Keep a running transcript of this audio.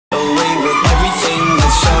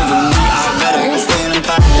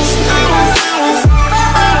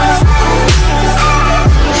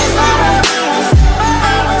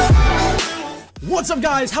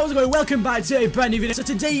guys, how's it going? Welcome back to a brand new video. So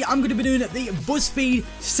today I'm going to be doing the Buzzfeed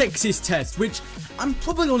Sexist test, which I'm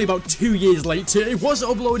probably only about 2 years late to. It was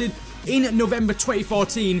uploaded in November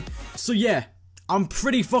 2014, so yeah, I'm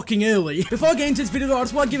pretty fucking early. Before I get into this video though, I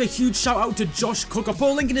just want to give a huge shout out to Josh Cook. I'll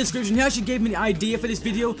put a link in the description. He actually gave me the idea for this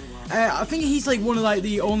video. I think he's like one of like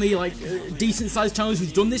the only like decent sized channels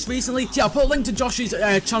who's done this recently. So yeah, I'll put a link to Josh's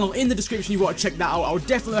channel in the description if you want to check that out. I would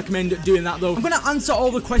definitely recommend doing that though. I'm going to answer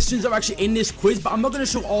all the questions that are actually in this quiz, but I'm not going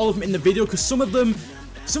to show all of them in the video because some of them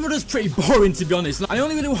are pretty boring, to be honest. I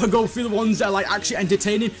only really want to go through the ones that are like actually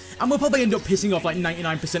entertaining, and we'll probably end up pissing off like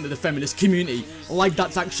 99% of the feminist community. Like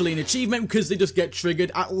that's actually an achievement because they just get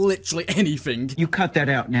triggered at literally anything. You cut that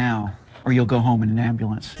out now, or you'll go home in an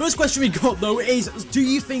ambulance. First question we got though is, do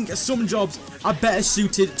you think some jobs are better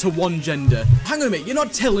suited to one gender? Hang on a minute, you're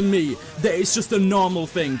not telling me that it's just a normal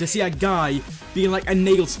thing to see a guy being like a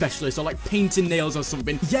nail specialist or like painting nails or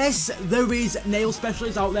something? Yes, there is nail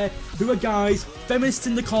specialists out there who are guys. Feminists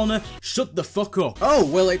in the corner, shut the fuck up. Oh,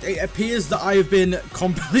 well, it appears that I have been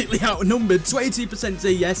completely outnumbered. 22%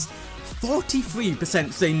 say yes,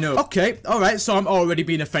 43% say no. Okay, alright, so I'm already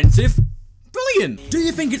being offensive. Brilliant! Do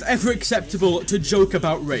you think it's ever acceptable to joke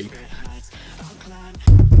about rape?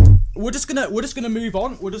 We're just gonna move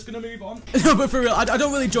on. No, but for real, I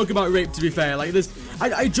don't really joke about rape, to be fair. Like,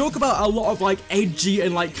 I joke about a lot of like edgy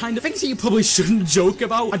and like kind of things that you probably shouldn't joke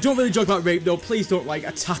about. I don't really joke about rape though. Please don't like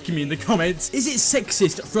attack me in the comments. Is it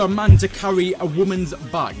sexist for a man to carry a woman's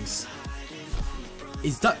bags?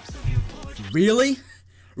 Is that really?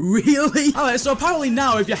 Really? Alright, so apparently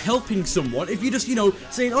now if you're helping someone, if you just, you know,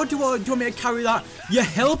 saying, oh, do you want me to carry that? You're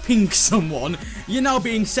helping someone. You're now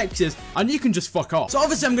being sexist, and you can just fuck off. So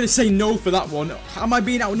obviously I'm going to say no for that one. Am I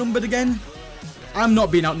being outnumbered again? I'm not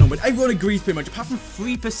being outnumbered. Everyone agrees pretty much, apart from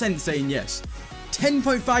 3% saying yes.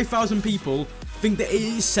 10.5 thousand people think that it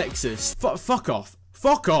is sexist. Fuck off.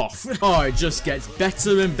 Fuck off. Oh, it just gets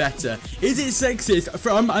better and better. Is it sexist for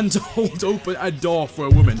a man to hold open a door for a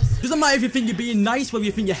woman? Doesn't matter if you think you're being nice, whether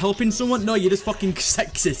you think you're helping someone. No, you're just fucking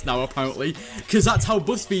sexist now, apparently. Because that's how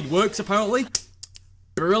Buzzfeed works, apparently.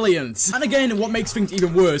 Brilliant. And again, what makes things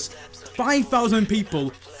even worse, 5,000 people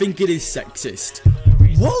think it is sexist.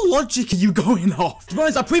 What logic are you going off? To be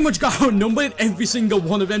honest, I pretty much got outnumbered every single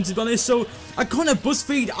one of them, to be honest. So, according to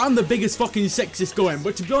Buzzfeed, I'm the biggest fucking sexist going.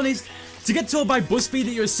 But to be honest, to get told by Buzzfeed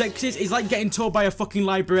that you're a sexist is like getting told by a fucking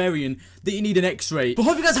librarian that you need an x-ray. But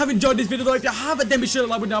hope you guys have enjoyed this video though. If you haven't, then be sure to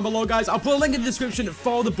like it down below, guys. I'll put a link in the description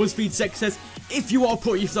for the Buzzfeed Sexist if you want to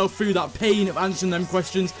put yourself through that pain of answering them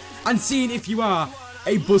questions and seeing if you are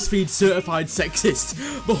a Buzzfeed certified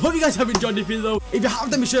sexist. But hope you guys have enjoyed this video though. If you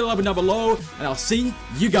have, then be sure to like it down below, and I'll see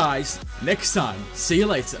you guys next time. See you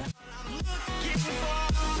later.